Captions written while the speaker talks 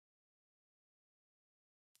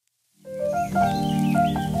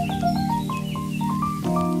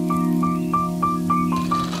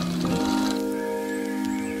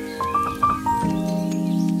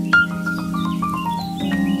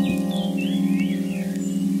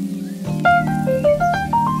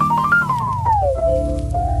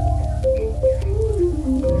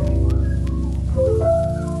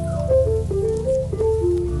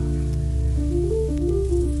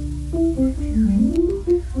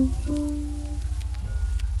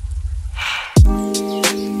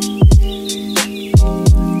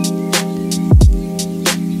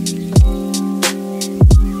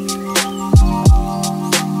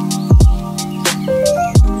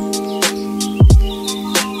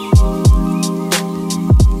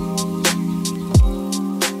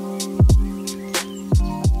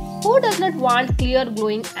want clear,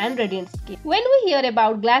 glowing and radiant skin. When we hear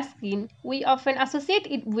about glass skin, we often associate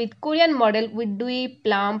it with Korean model with dewy,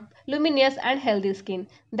 plump, luminous and healthy skin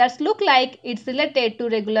that look like it's related to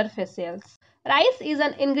regular facials. Rice is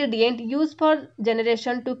an ingredient used for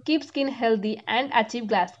generation to keep skin healthy and achieve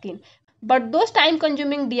glass skin. But those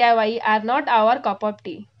time-consuming DIY are not our cup of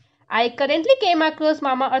tea. I currently came across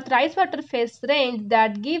Mamaearth Rice Water Face range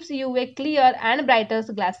that gives you a clear and brighter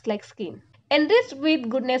glass-like skin. Enriched with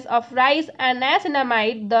goodness of rice and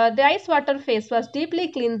niacinamide, the rice water face wash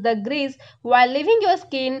deeply cleans the grease while leaving your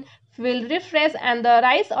skin feel refreshed, and the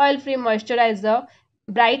rice oil-free moisturizer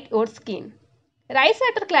bright your skin. Rice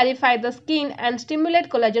water clarifies the skin and stimulate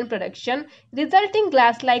collagen production, resulting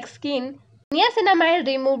glass-like skin. Niacinamide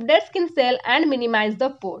remove dead skin cell and minimize the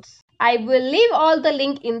pores. I will leave all the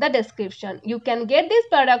link in the description. You can get this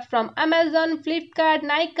product from Amazon, Flipkart,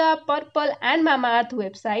 Nykaa, Purple and Mamaearth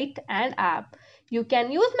website and app. You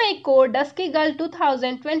can use my code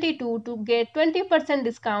DuskyGirl2022 to get 20%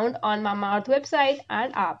 discount on Mamaearth website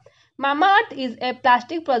and app. Mamaearth is a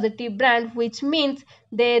plastic positive brand, which means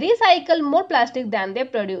they recycle more plastic than they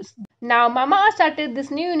produce. Now Mamaearth started this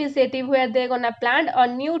new initiative where they're gonna plant a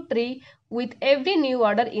new tree with every new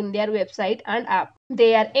order in their website and app.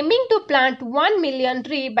 They are aiming to plant 1 million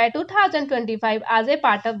trees by 2025 as a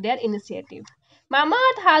part of their initiative.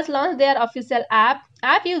 Mamaearth has launched their official app.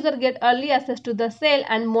 App users get early access to the sale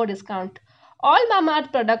and more discount. All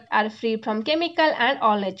Mamaearth products are free from chemical and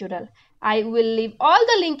all natural. I will leave all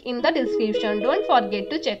the link in the description. Don't forget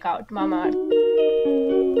to check out Mamaearth.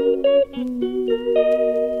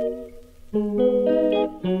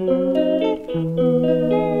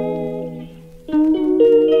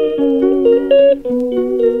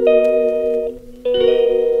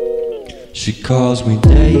 She calls me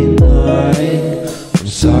day and night. I'm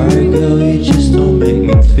sorry girl, you just don't make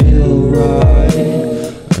me feel right.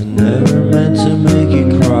 I never meant to make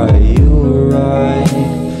you cry, you were right.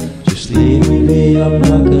 Just leave me be, I'm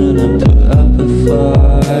not gonna put up a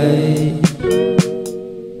fight.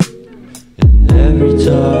 And every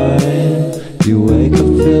time you wake up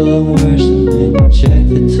feeling worse and then you check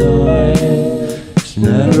the time. It's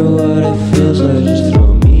never what it feels like, just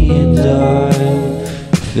throw me a dime.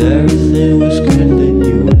 If everything was good, then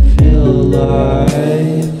you would feel alive.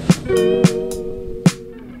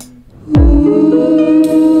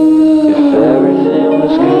 If everything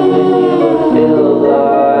was good, then you would feel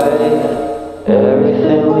alive.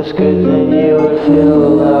 Everything was good, then you would feel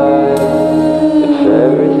alive. If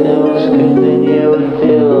everything was good, then you would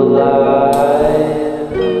feel alive.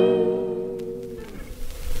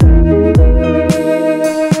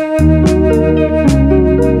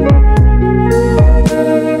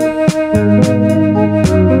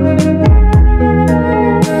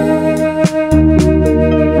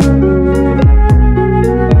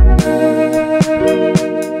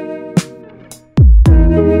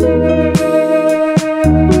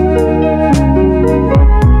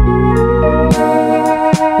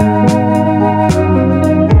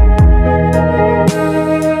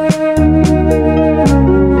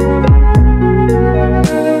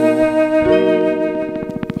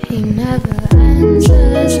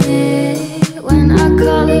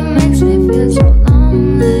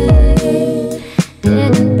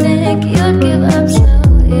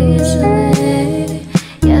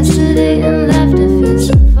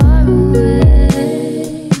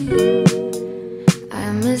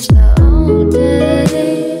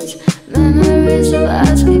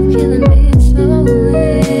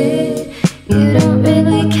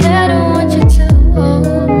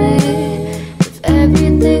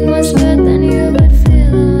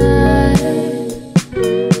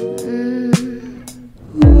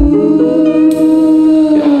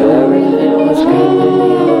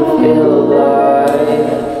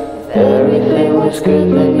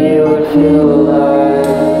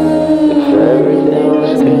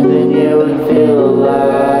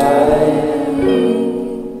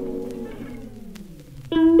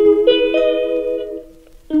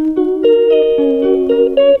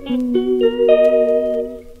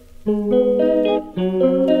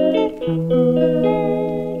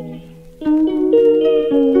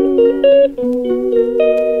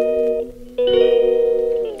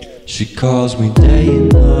 She calls me day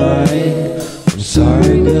and night. I'm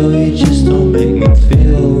sorry girl, you just don't make me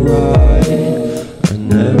feel right. I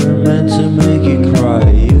never meant to make you cry,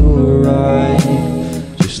 you were right.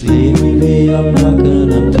 Just leave me be, I'm not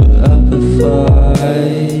gonna put up a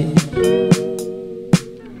fight.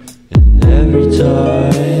 And every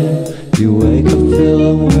time you wake up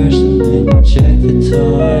feeling worse and then you check the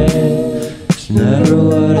time. It's never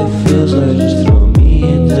what it feels like, just throw me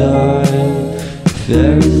a dime. If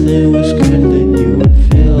everything was good,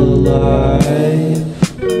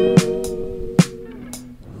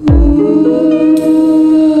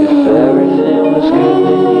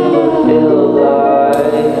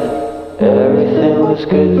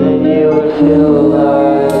 feels good, then you would feel alive.